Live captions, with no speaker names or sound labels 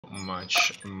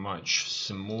much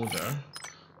smoother.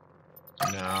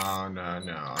 No.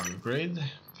 Upgrade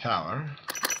power.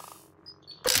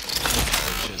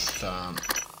 Just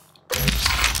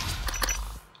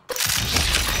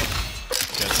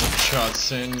get some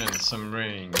shots in and some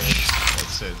range.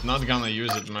 That's it. Not gonna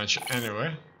use it much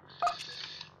anyway.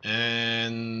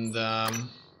 And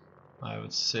I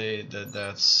would say that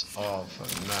that's all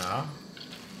for now.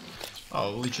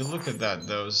 Oh, would you look at that?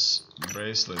 Those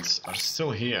bracelets are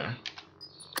still here.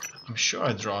 I'm sure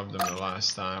I dropped them the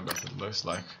last time, but it looks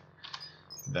like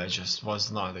that just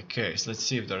was not the case. Let's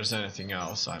see if there's anything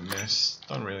else I missed.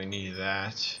 Don't really need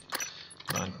that.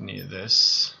 Don't need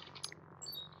this.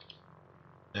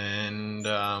 And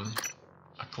a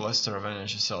cluster of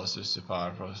energy cells used to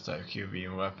power prototype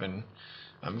QB weapon.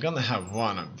 I'm gonna have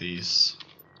one of these.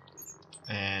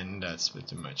 And that's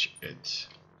pretty much it.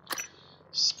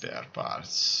 Spare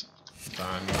parts.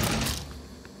 Done.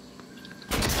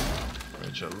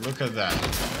 Would you look at that?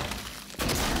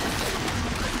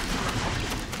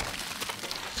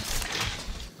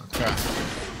 Okay.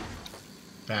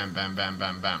 Bam, bam, bam,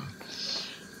 bam, bam.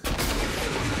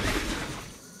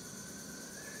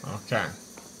 Okay.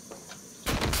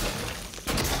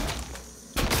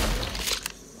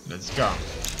 Let's go.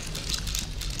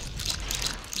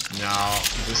 Now,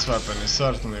 this weapon is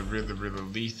certainly really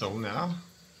lethal now.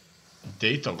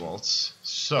 Data vaults.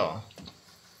 So,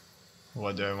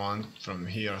 what do I want from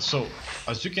here? So,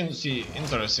 as you can see,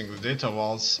 interestingly, data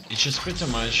vaults, it's just pretty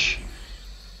much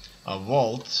a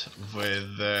vault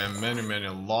with many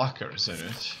lockers in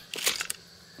it.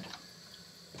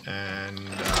 And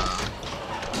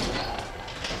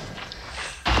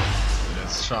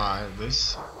let's try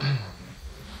this.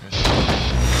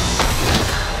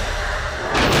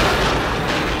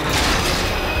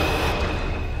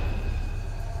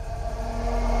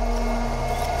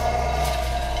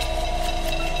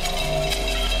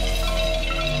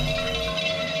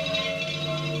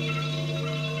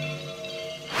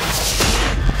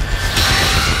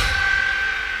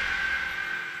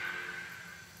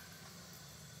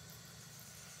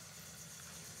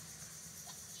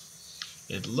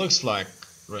 It looks like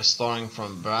restoring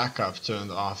from backup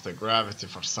turned off the gravity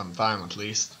for some time at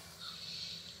least.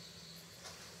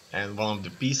 And one of the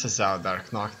pieces out there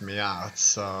knocked me out,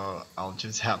 so I'll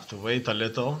just have to wait a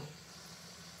little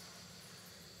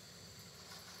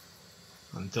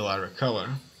until I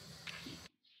recover.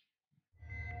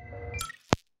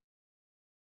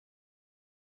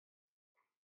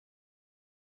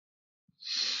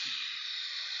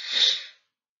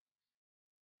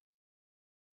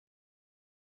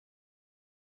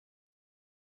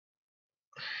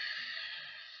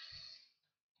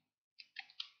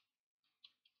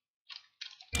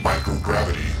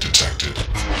 Microgravity detected.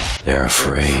 They're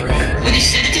afraid.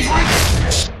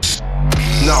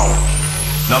 No!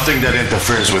 Nothing that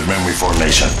interferes with memory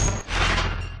formation.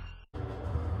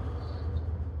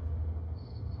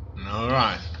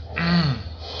 Alright.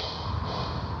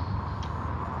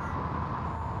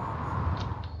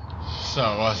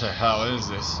 So, what the hell is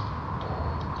this?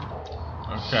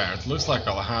 Okay, it looks like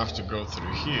I'll have to go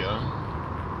through here.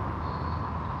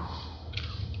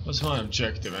 What's my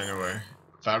objective anyway?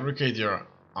 Fabricate your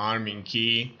arming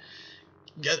key.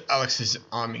 Get Alex's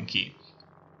arming key.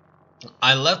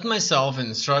 I left myself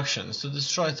instructions to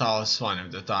destroy Talos 1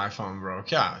 if the typhoon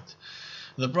broke out.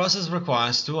 The process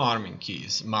requires 2 arming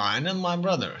keys, mine and my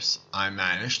brother's. I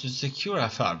managed to secure a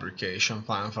fabrication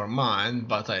plan for mine,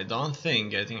 but I don't think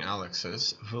getting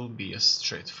Alex's will be as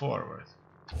straightforward.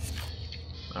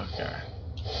 Okay.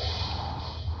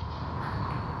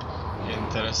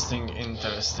 Interesting.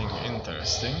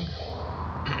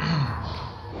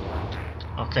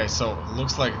 Okay, so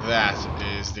looks like that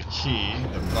is the key,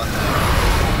 the button.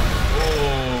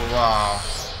 Oh, wow.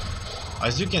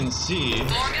 As you can see...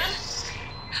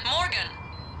 Morgan,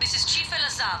 this is Chief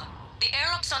Elazar. The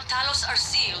airlocks on Talos are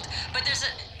sealed, but there's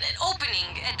an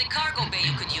opening at the cargo bay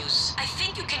you could use. I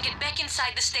think you can get back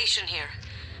inside the station here.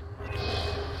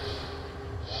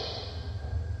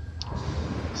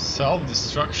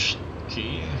 Self-destruct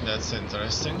key, that's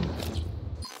interesting.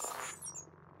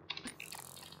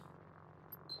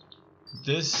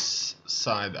 This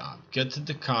side up, get to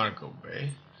the cargo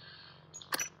bay.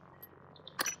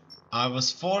 I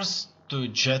was forced to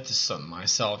jettison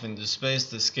myself into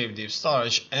space to escape deep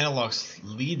storage, airlocks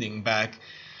leading back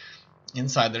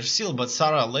inside their seal, but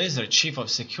Sarah Laser, chief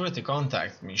of security,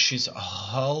 contacted me. She's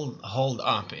holed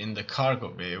up in the cargo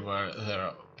bay where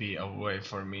there'll be a way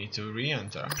for me to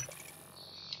re-enter.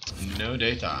 No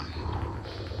data.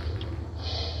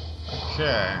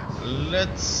 Okay,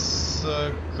 let's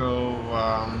go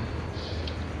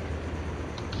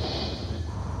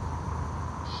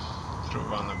through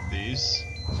one of these.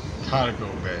 Cargo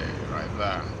bay, right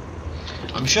there.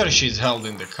 I'm sure she's held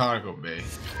in the cargo bay.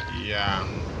 Yeah.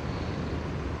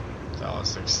 That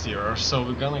was exterior. So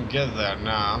we're gonna get there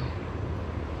now.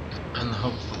 And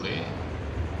hopefully...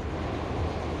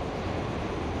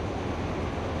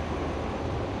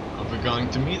 we're going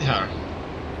to meet her.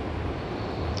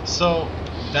 So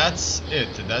that's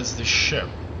it. That's the ship.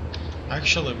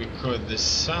 Actually, we could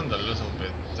descend a little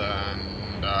bit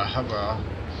and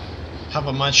have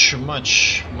a much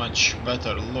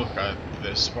better look at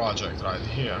this project right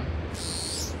here.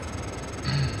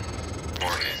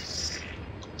 Morgan,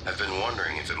 I've been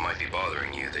wondering if it might be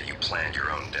bothering you that you planned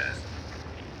your own death.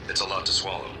 It's a lot to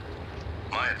swallow.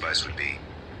 My advice would be,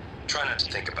 try not to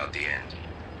think about the end.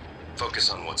 Focus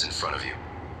on what's in front of you,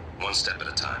 one step at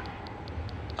a time.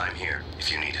 I'm here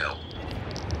if you need help.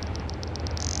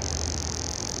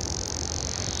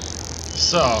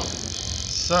 So,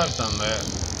 certainly,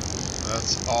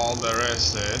 that's all there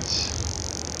is to it.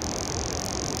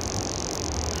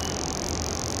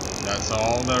 That's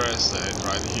all there is to it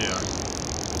right here.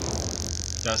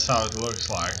 That's how it looks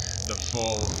like, the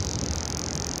full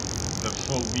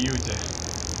beauty.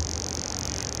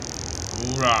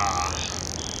 Hoorah!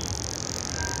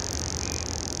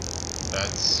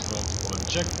 That's multiple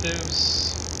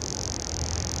objectives.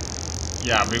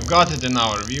 Yeah, we've got it in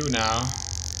our view now,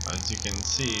 as you can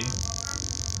see.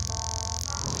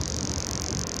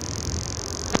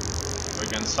 We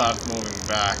can start moving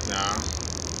back now.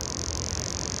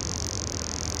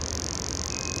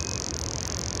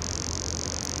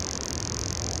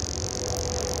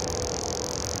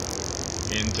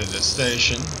 Into the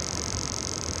station.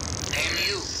 And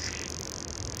you.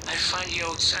 I find you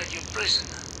outside your prison.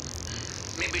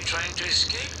 Maybe trying to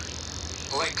escape?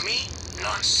 Like me?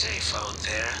 Not safe out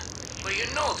there. Well, you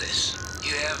know this.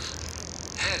 You have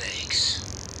headaches.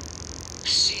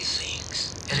 See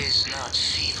things. It is not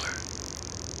fever.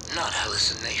 Not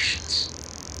hallucinations.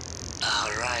 A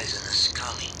horizon is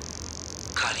coming.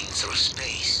 Cutting through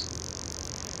space.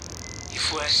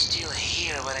 If we're still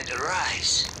here when it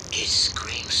arrives, it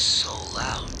screams so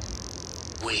loud.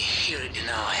 We hear it in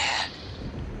our head.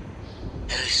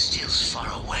 It is still far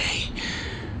away,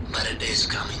 but it is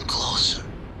coming closer.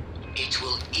 It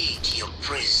will eat your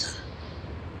prison,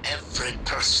 every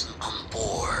person on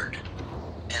board,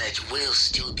 and it will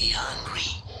still be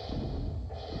hungry.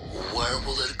 Where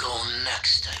will it go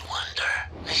next, I wonder?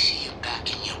 I see you back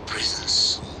in your prison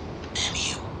soon, and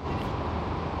you.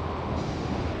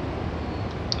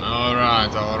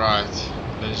 Alright.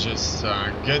 Let's just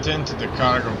get into the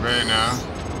cargo bay now.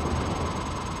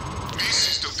 This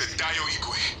is Dr. Dayo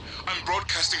Igwe. I'm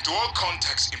broadcasting to all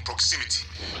contacts in proximity.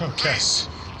 Okay. Please,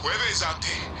 whoever is out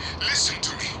there, listen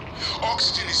to me.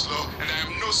 Oxygen is low and I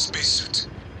have no spacesuit.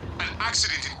 An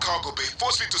accident in cargo bay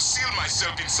forced me to seal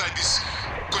myself inside this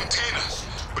container,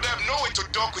 but I have no way to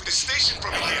dock with the station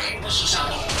from here.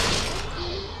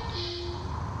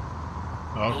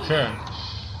 Okay.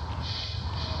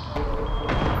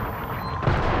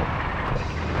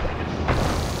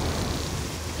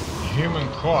 Human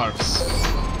corpse.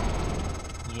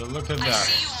 You look at I that.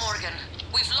 see you, Morgan.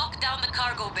 We've locked down the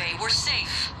cargo bay. We're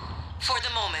safe. For the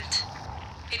moment.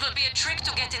 It will be a trick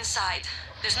to get inside.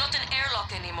 There's not an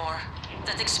airlock anymore.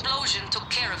 That explosion took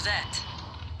care of that.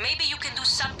 Maybe you can do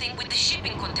something with the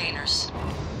shipping containers.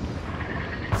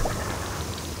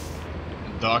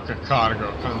 Dock a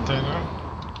cargo container.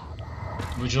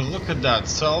 Would you look at that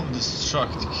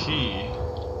self-destruct key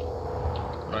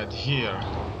right here?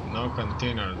 No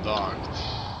container docked.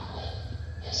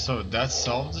 So that's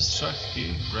self-destruct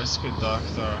key. Rescue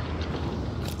Doctor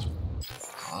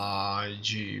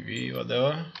IGV,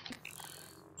 whatever.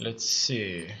 Let's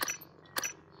see.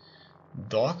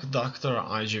 Dock Dr.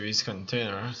 IGV's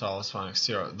container, Talisman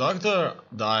exterior. Dr.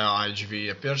 Dio IGV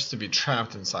appears to be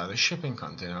trapped inside a shipping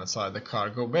container outside the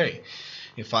cargo bay.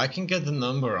 If I can get the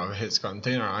number of his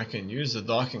container, I can use the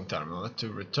docking terminal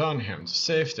to return him to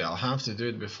safety. I'll have to do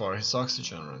it before his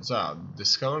oxygen runs out.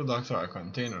 Discover Dr.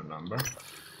 container number.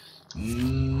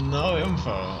 No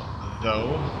info,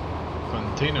 though.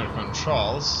 Container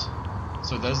controls.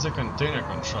 So that's the container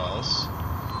controls.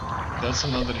 That's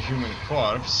another human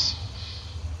corpse.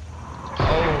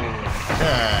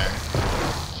 Okay.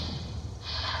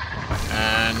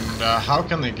 And how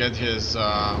can I get his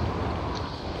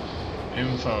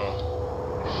info?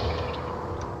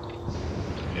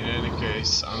 In any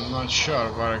case, I'm not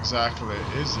sure where exactly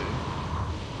is he.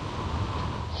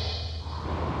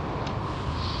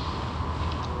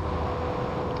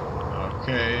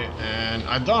 Okay, and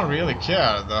I don't really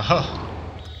care though.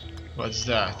 What's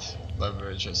that?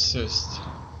 Leverage assist.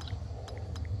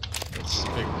 Let's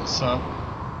pick this up.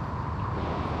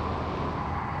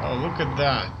 Oh, look at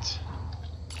that.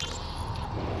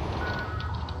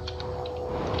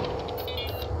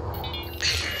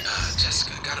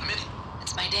 Jessica, got a minute?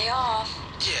 It's my day off.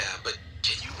 Yeah, but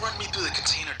can you run me through the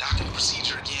container docking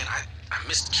procedure again? I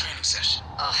missed the training session.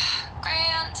 Ugh,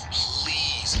 Grant.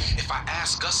 Please, if I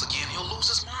ask Gus again, he'll lose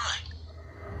his mind.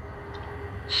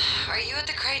 Are you at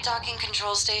the crate docking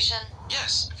control station?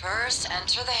 Yes. First,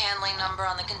 enter the handling number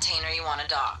on the container you want to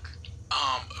dock.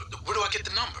 Where do I get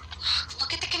the number?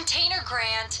 Look at the container,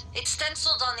 Grant. It's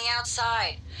stenciled on the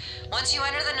outside. Once you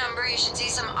enter the number, you should see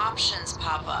some options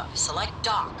pop up. Select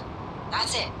dock.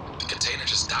 That's it. The container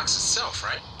just docks itself,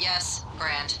 right? Yes,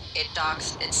 Grant. It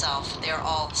docks itself. They are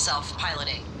all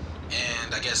self-piloting.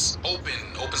 And I guess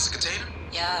opens the container?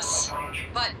 Yes.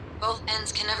 But both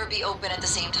ends can never be open at the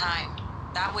same time.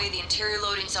 That way the interior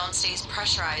loading zone stays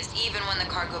pressurized even when the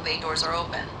cargo bay doors are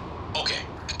open. Okay,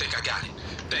 I think I got it.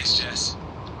 Thanks, Jess.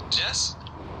 Jess?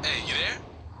 Hey, you there?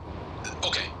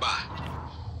 Okay, bye.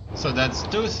 So that's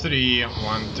 2, 3,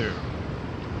 1, 2.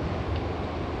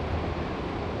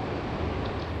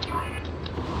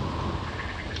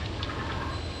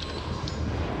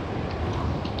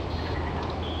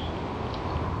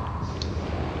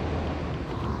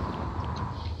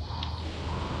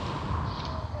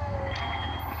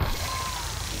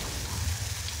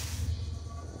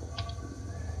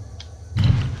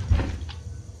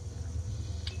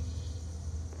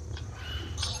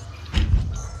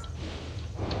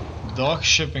 Dock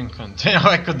shipping container.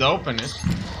 I could open it,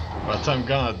 but I'm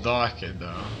gonna dock it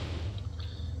though.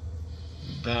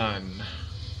 Done.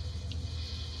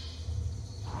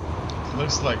 It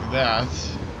looks like that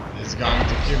is going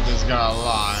to keep this guy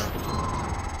alive.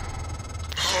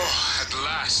 Oh, at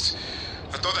last.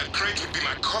 I thought that crate would be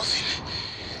my coffin.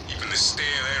 Even the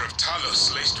stale air of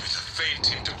Talos laced with a faint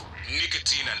hint of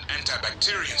nicotine and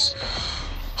antibacterians.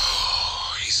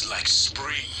 Oh, he's like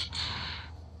spring.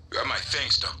 My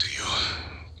thanks, Dr. Yu.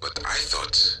 But I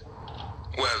thought...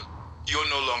 Well, you're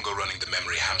no longer running the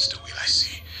memory hamster wheel, I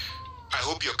see. I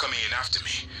hope you're coming in after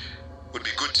me. Would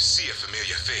be good to see a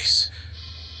familiar face.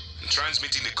 I'm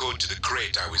transmitting the code to the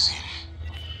crate I was in.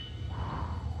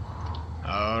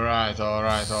 Alright.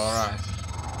 Found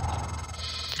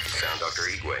Dr.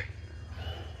 Igwe.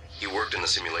 He worked in the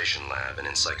simulation lab and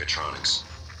in psychotronics.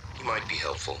 He might be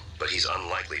helpful, but he's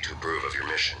unlikely to approve of your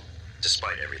mission,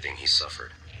 despite everything he's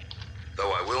suffered.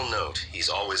 Though I will note, he's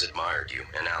always admired you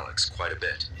and Alex quite a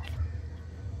bit.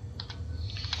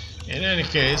 In any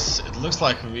case, it looks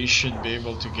like we should be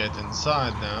able to get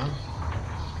inside now.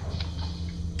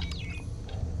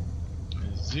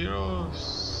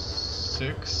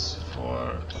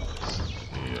 0640.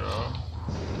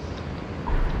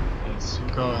 Let's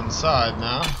go inside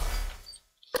now.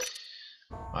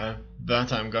 I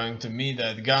bet I'm going to meet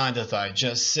that guy that I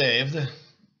just saved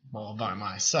all by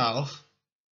myself.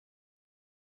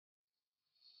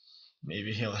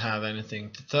 Maybe he'll have anything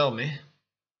to tell me.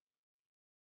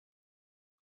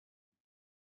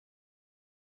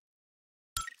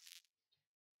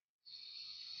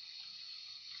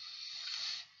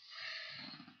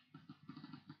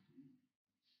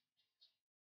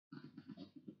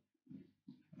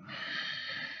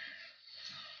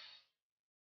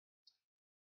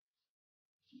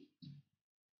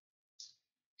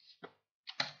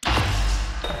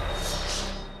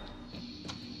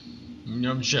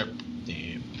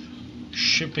 Objective: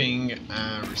 shipping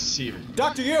and receiving.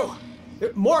 Dr. Yu!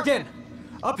 Morgan!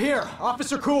 Up here,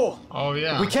 Officer Cool. Oh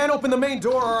yeah. We can't open the main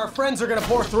door or our friends are gonna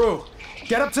pour through.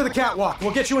 Get up to the catwalk,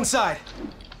 we'll get you inside.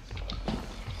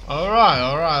 Alright.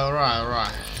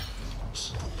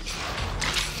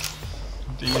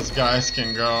 These guys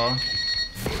can go.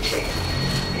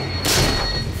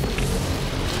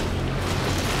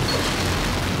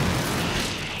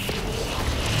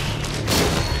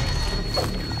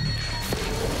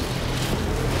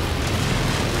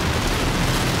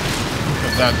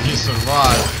 That he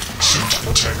survived. Suit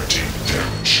integrity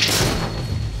damaged.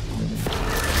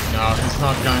 No, he's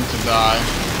not going to die.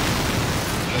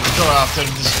 Let's go after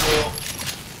this fool.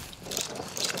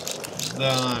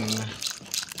 Done.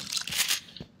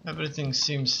 Everything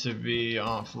seems to be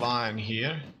offline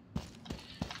here.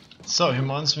 So he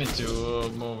wants me to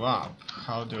move up.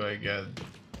 How do I get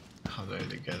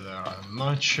there? I'm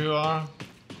not sure.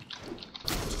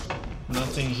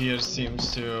 Nothing here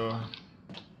seems to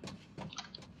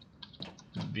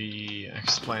be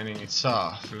explaining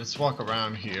itself. Let's walk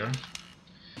around here.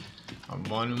 A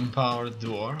one powered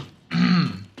door.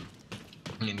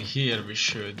 In here we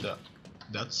should...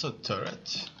 that's a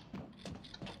turret?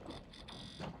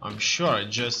 I'm sure I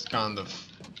just kind of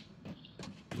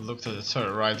looked at the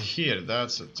turret right here.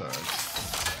 That's a turret.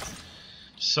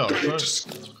 So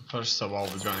first of all,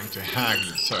 we're going to hack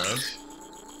the turret.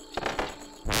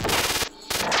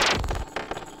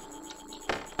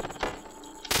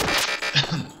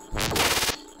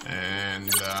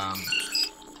 And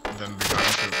then we're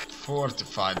going to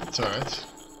fortify the turret.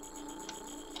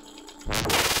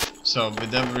 So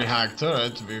with every hacked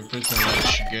turret, we pretty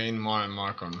much gain more and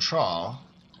more control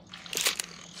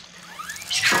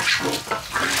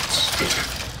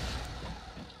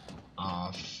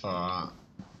of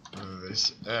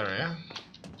this area.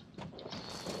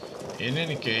 In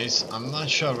any case, I'm not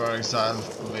sure where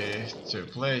exactly to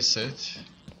place it.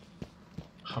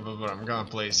 However, I'm gonna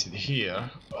place it here.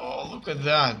 Oh, look at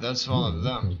that! That's one of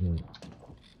them.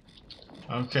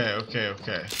 Okay.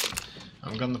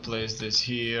 I'm gonna place this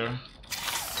here.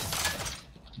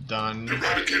 Done.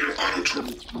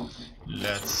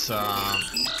 Let's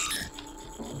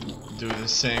do the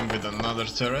same with another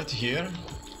turret here.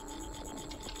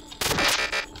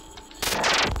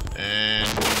 And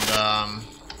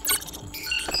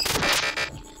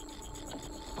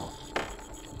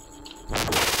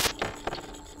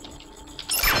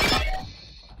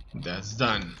that's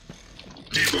done.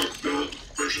 It's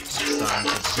time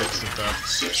to fix it up.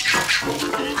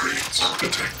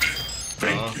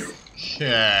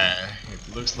 Okay,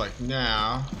 it looks like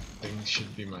now things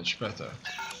should be much better.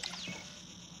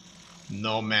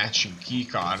 No matching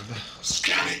keycard.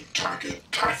 Scanning target.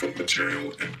 Typhon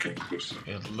material inconclusive.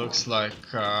 It looks like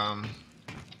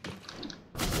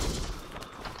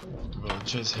we'll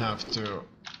just have to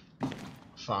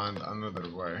find another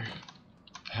way.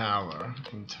 Power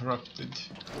interrupted.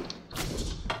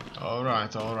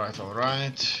 Alright.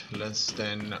 Let's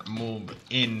then move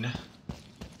in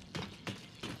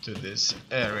to this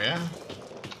area.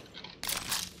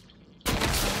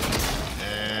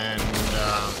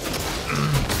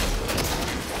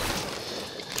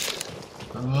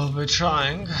 And we'll be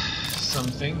trying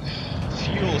something.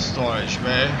 Fuel storage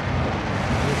bay.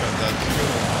 Look at that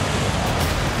fuel.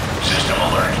 System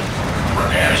alert.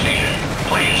 Repairs needed.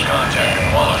 Please contact a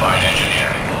qualified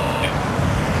engineer.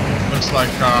 Looks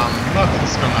like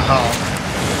nothing's gonna help.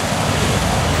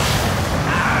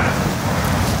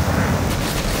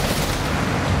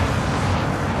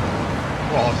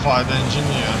 Qualified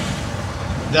engineer.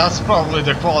 That's probably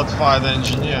the qualified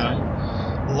engineer.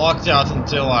 Locked out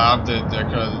until I update their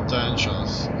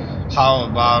credentials. How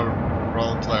about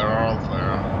role player?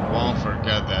 Won't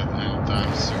forget that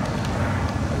anytime soon.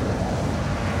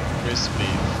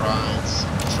 Crispy fries,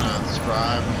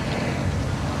 transcribe.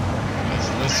 Let's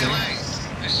listen. Hey,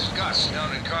 this is Gus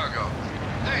down in cargo.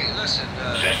 Hey, listen,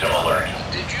 System alert.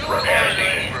 did you Repairs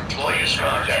needed. redeploy Please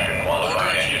contact a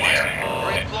qualified engineer.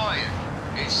 Redeploy it.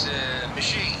 It's a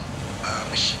machine.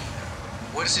 Machine.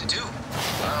 What does it do?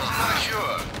 Well, I'm not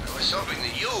sure. I was hoping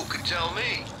that you could tell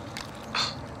me.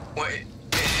 What?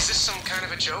 Is this some kind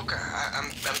of a joke?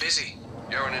 I'm busy.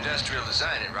 You're an industrial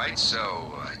designer, right?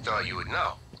 So I thought you would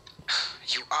know.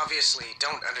 You obviously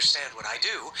don't understand what I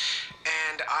do,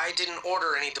 and I didn't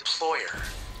order any deployer.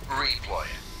 Redeploy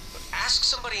it. Ask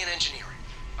somebody in engineering.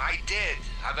 I did.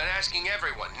 I've been asking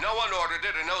everyone. No one ordered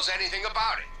it or knows anything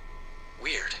about it.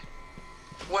 Weird.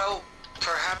 Well,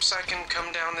 perhaps I can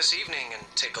come down this evening and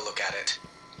take a look at it.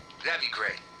 That'd be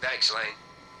great. Thanks, Lane.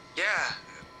 Yeah,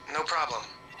 no problem.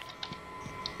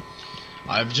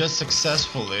 I've just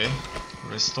successfully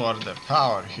restored the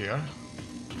power here.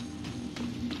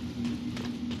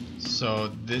 So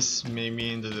this may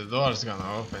mean that the door is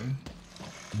gonna open.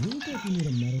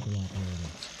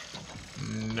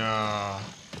 No.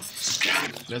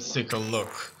 Let's take a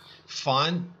look.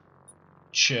 Find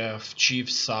Chief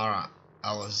Sarah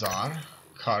Alazar,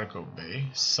 cargo bay,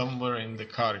 somewhere in the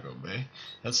cargo bay.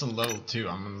 That's on level 2,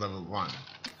 I'm on level 1.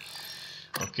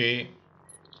 Okay.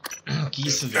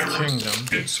 Keys to the kingdom.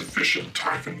 Insufficient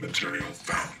Typhon material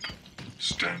found.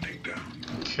 Standing down.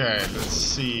 Okay, let's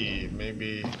see.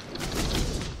 Maybe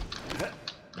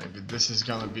this is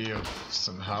gonna be of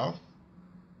some help.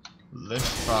 Lift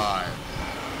 5.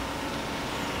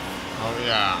 Oh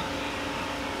yeah.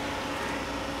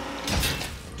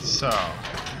 So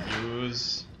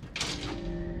use.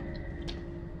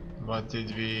 What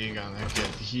did we gonna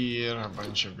get here? A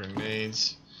bunch of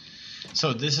grenades.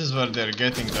 So this is where they're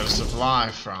getting their supply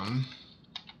from.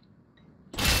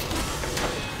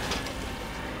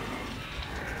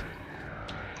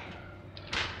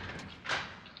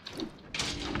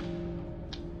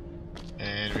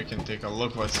 And we can take a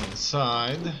look what's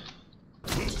inside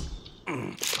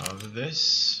of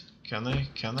this. Can I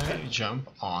jump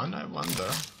on? I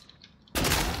wonder.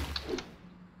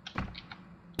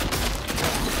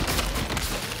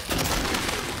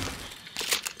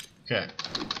 Okay.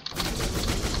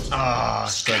 Ah,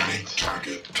 Scanning second.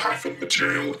 target typhon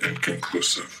material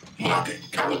inconclusive. Logging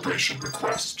calibration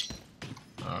request.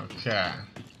 Okay.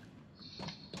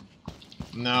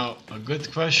 Now, a good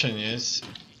question is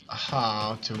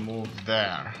how to move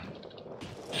there.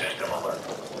 System alert.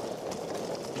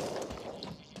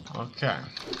 Okay.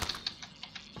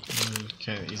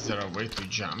 Okay, is there a way to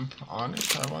jump on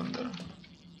it, I wonder?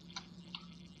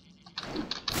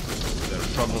 There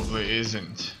probably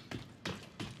isn't.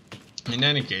 In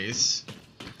any case,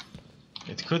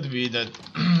 it could be that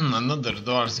another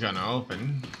door's gonna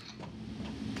open.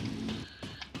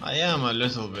 I am a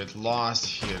little bit lost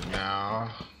here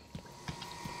now.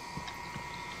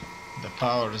 The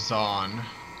power's on.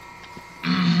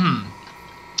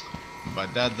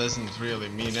 But that doesn't really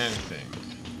mean anything.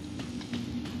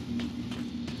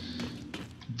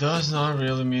 Does not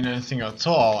really mean anything at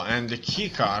all. And the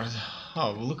keycard,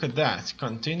 oh, look at that,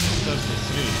 continue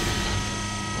 33.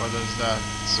 What is that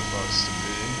supposed to be?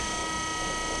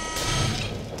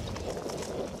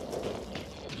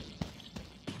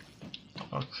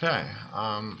 Okay,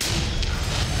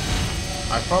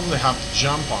 I probably have to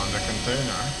jump on the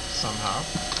container somehow.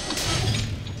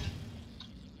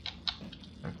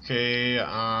 Okay,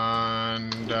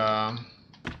 and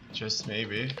just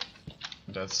maybe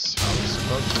that's how it's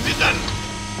supposed to be done.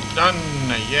 Done!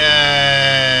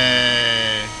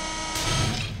 Yay!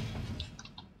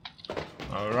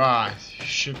 Alright,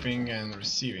 shipping and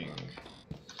receiving.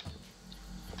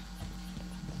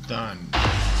 Done.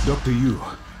 Dr. Yu,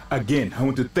 again, I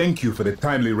want to thank you for the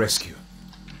timely rescue.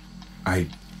 I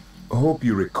hope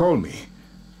you recall me.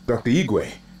 Dr.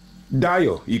 Igwe,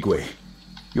 Dio Igwe.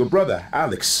 Your brother,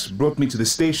 Alex, brought me to the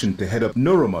station to head up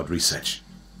neuromod research.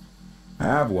 I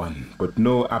have one, but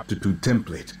no aptitude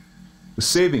template. Was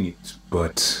saving it,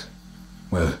 but,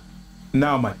 well,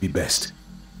 now might be best.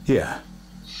 Here,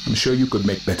 I'm sure you could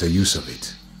make better use of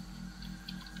it.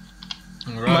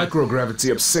 Right.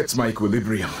 Microgravity upsets my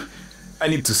equilibrium. I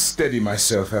need to steady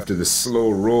myself after the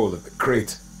slow roll of the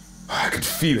crate. I could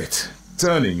feel it,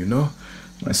 turning, you know,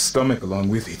 my stomach along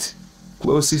with it.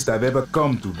 Closest I've ever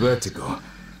come to vertigo.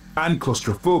 And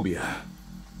claustrophobia.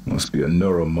 Must be a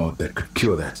neuromod that could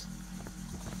cure that.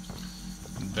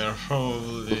 There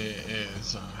probably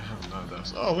is. I have no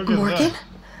doubt. Oh, look at Morgan?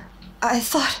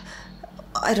 that.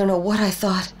 I don't know what I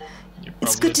thought. You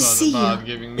It's probably good to thought see about you.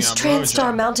 giving me Is a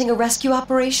TranStar blowjob. mounting a rescue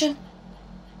operation?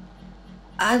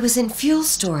 I was in fuel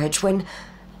storage when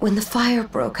the fire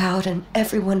broke out and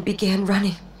everyone began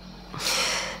running.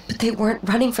 But they weren't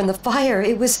running from the fire,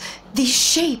 it was these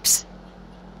shapes.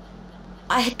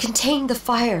 I had contained the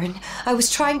fire and I was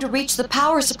trying to reach the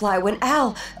power supply when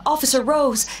Officer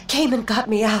Rose, came and got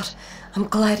me out. I'm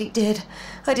glad he did.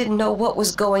 I didn't know what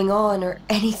was going on or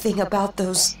anything about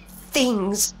those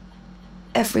things.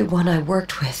 Everyone I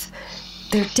worked with,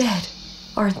 they're dead,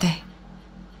 aren't they?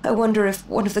 I wonder if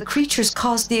one of the creatures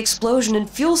caused the explosion in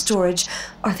fuel storage.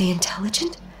 Are they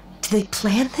intelligent? Did they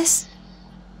plan this?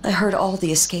 I heard all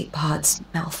the escape pods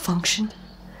malfunction.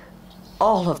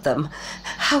 All of them.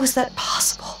 How is that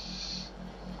possible?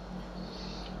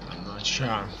 I'm not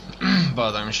sure.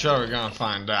 But I'm sure we're gonna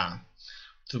find out.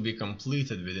 To be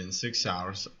completed within 6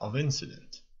 hours of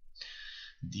incident.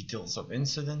 Details of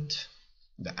incident.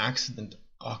 The accident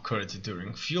occurred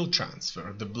during fuel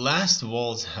transfer. The blast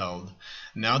walls held.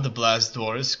 Now the blast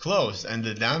door is closed and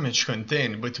the damage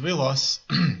contained, but we lost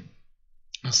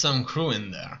some crew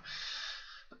in there.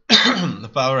 The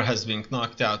power has been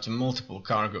knocked out to multiple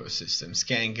cargo systems.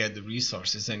 Can't get the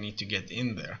resources I need to get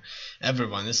in there.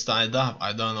 Everyone is tied up.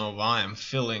 I don't know why I'm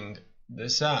filling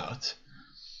this out.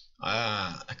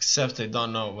 Except I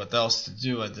don't know what else to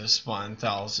do at this point.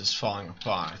 Else is falling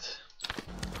apart.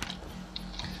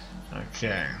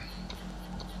 Okay.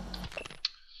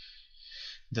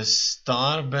 The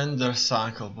Starbender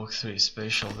Cycle Book 3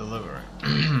 Spatial Delivery.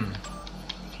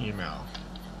 Email.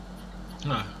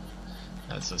 Huh.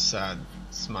 That's a sad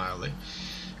smiley.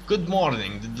 Good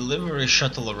morning. The delivery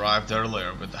shuttle arrived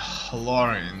earlier with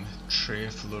chlorine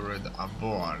trifluoride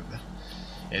aboard.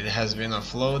 It has been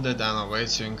offloaded and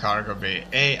awaits you in cargo bay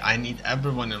A. I need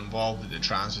everyone involved with the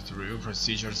transit to review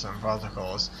procedures and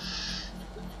protocols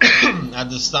at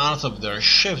the start of their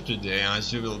shift today,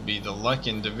 as you will be the lucky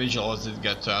individuals that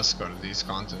get to escort these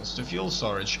contents to fuel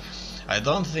storage. I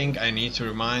don't think I need to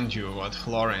remind you what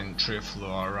chlorine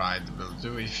trifluoride will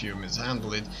do if you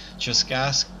mishandle it. Just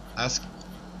ask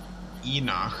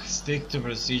Enoch, stick to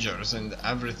procedures and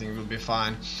everything will be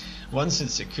fine. Once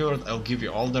it's secured, I'll give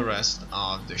you all the rest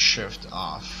of the shift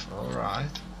off.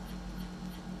 Alright.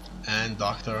 And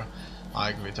Dr.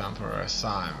 Igwe temporary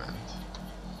assignment.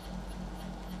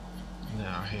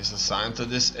 Now he's assigned to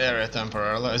this area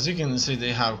temporarily. As you can see,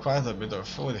 they have quite a bit of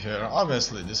food here.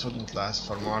 Obviously this wouldn't last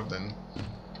for more than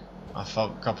a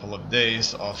couple of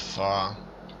days of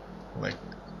like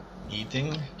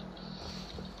eating,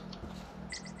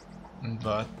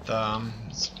 but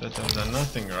it's better than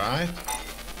nothing, right?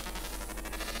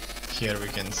 Here we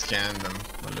can scan them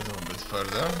a little bit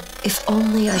further. If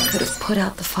only I could have put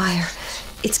out the fire.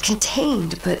 It's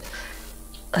contained, but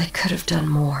I could have done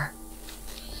more.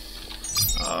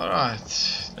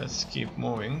 Alright, let's keep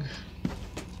moving.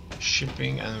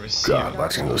 Shipping and receiving. God,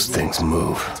 watching those things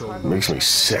move makes me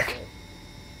sick.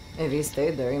 If he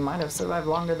stayed there, he might have survived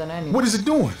longer than anyone. What is it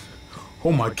doing?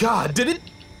 Oh my God, did it?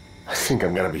 I think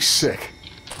I'm gonna be sick.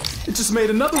 It just made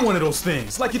another one of those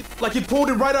things, like it pulled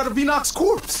it right out of Enoch's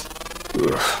corpse.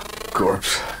 Ugh,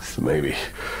 corpse, maybe.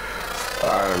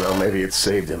 I don't know, maybe it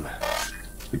saved him.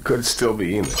 It could still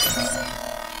be in it.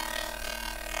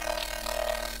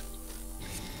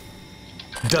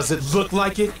 Does it look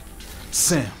like it?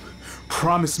 Sam,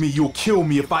 promise me you'll kill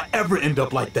me if I ever end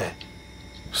up like that.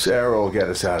 Sarah will get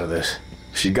us out of this.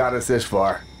 She got us this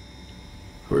far.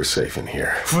 We're safe in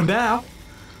here. For now,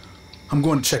 I'm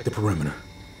going to check the perimeter.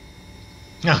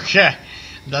 Okay,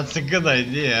 that's a good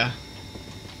idea.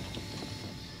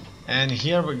 And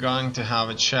here we're going to have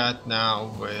a chat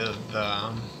now with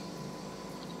the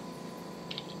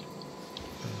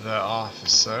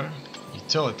officer.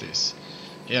 Utilities.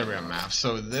 Area map.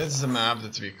 So this is the map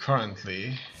that we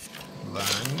currently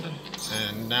learned,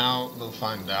 and now we'll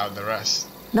find out the rest.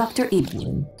 Dr.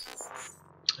 Eden.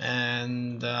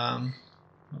 And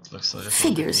it looks like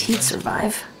Figures he'd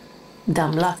survive.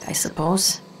 Dumb luck, I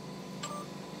suppose.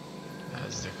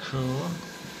 That's the crew.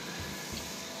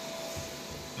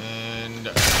 And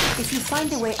if you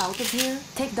find a way out of here,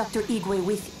 take Dr. Igwe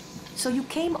with you. So you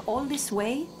came all this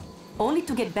way, only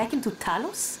to get back into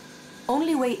Talos?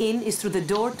 Only way in is through the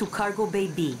door to Cargo Bay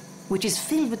B, which is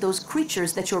filled with those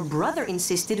creatures that your brother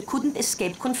insisted couldn't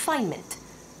escape confinement.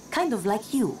 Kind of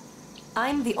like you.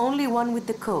 I'm the only one with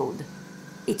the code.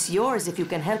 It's yours if you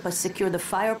can help us secure the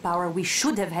firepower we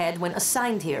should have had when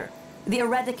assigned here. The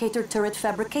Eradicator turret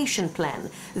fabrication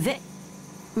plan.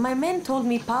 My men told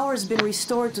me power's been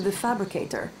restored to the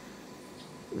fabricator.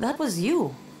 That was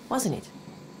you, wasn't it?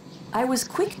 I was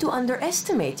quick to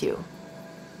underestimate you,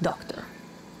 Doctor.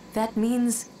 That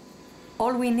means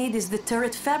all we need is the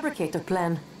turret fabricator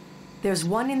plan. There's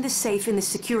one in the safe in the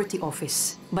security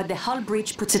office, but the hull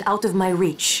breach puts it out of my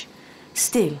reach.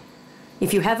 Still,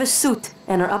 if you have a suit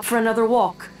and are up for another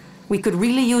walk, we could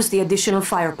really use the additional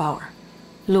firepower.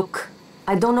 Look,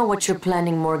 I don't know what you're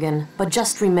planning, Morgan, but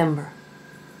just remember,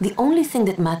 the only thing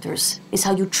that matters is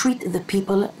how you treat the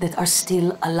people that are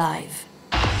still alive.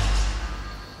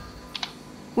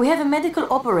 We have a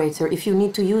medical operator if you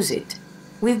need to use it.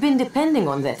 We've been depending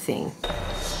on that thing.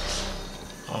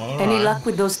 Any luck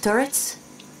with those turrets?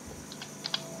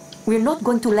 We're not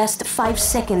going to last 5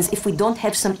 seconds if we don't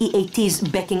have some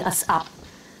EATs backing us up.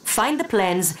 Find the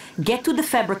plans, get to the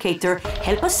fabricator,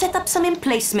 help us set up some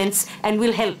emplacements, and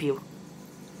we'll help you.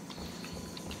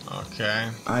 Okay.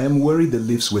 I am worried the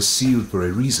lifts were sealed for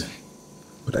a reason,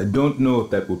 but I don't know if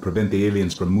that will prevent the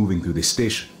aliens from moving through the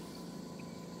station.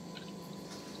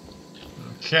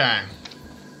 Okay.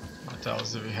 What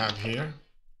else do we have here?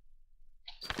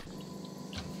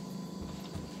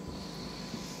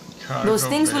 Those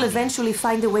things will eventually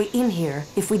find a way in here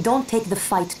if we don't take the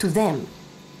fight to them.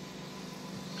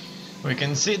 We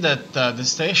can see that the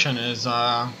station is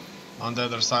on the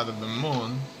other side of the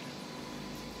moon.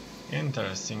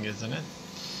 Interesting, isn't it?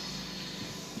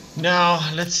 Now,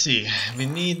 let's see. We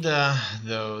need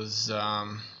those...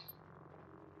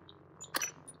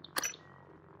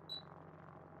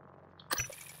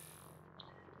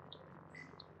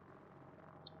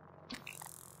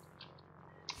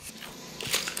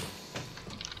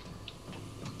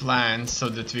 plans so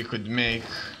that we could make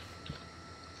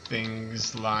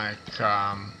things like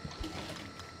the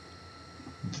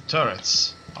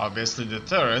turrets. Obviously the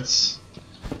turrets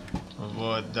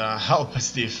would help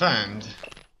us defend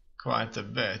quite a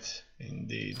bit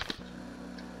indeed.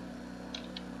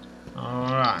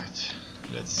 Alright,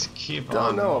 let's keep on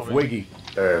Don't know moving.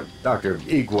 if Dr.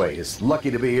 Igwe is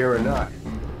lucky to be here or not.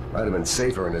 Might have been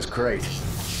safer in his crate.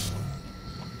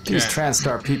 These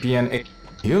TranStar PPN...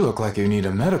 You look like you need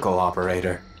a medical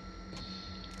operator.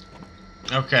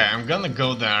 Okay, I'm gonna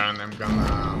go there and I'm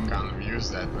gonna kind of use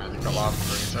that medical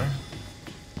operator.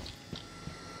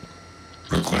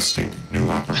 Requesting new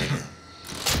operator.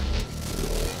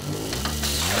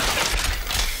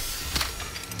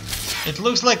 It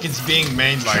looks like it's being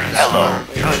made like Hello,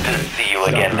 good to see you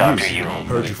again, Dr. Yu.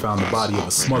 Heard you found the body of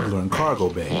a smuggler in Cargo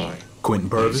Bay. Quentin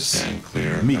Purvis.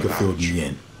 Mika filled me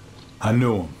in. I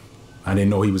knew him. I didn't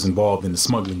know he was involved in the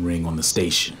smuggling ring on the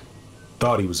station.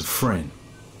 Thought he was a friend.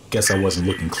 Guess I wasn't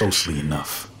looking closely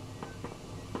enough.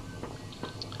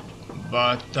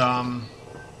 But,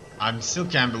 I still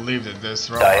can't believe that this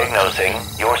robot... Diagnosing,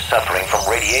 you're suffering from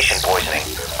radiation poisoning.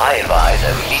 I advise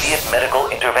immediate medical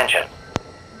intervention.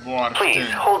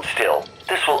 Please, hold still.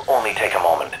 This will only take a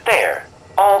moment. There.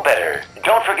 All better.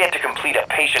 Don't forget to complete a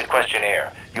patient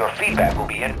questionnaire. Your feedback will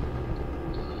be in...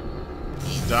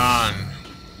 Done.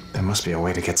 There must be a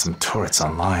way to get some turrets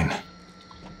online.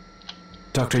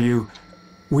 Dr. Yu,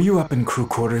 were you up in crew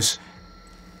quarters?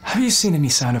 Have you seen any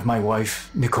sign of my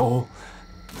wife, Nicole?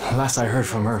 Last I heard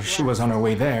from her, she was on her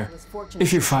way there.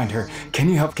 If you find her, can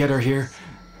you help get her here?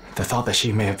 The thought that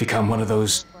she may have become one of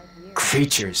those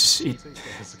creatures...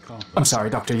 I'm sorry,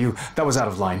 Dr. Yu, that was out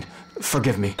of line.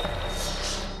 Forgive me.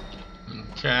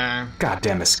 Okay.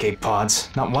 Goddamn escape pods.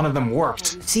 Not one of them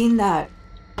worked. Seen that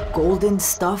golden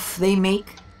stuff they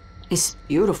make? It's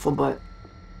beautiful, but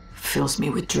fills me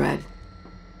with dread.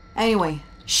 Anyway,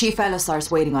 Chief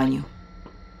Elisar's waiting on you.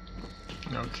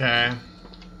 Okay.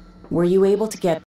 Were you able to get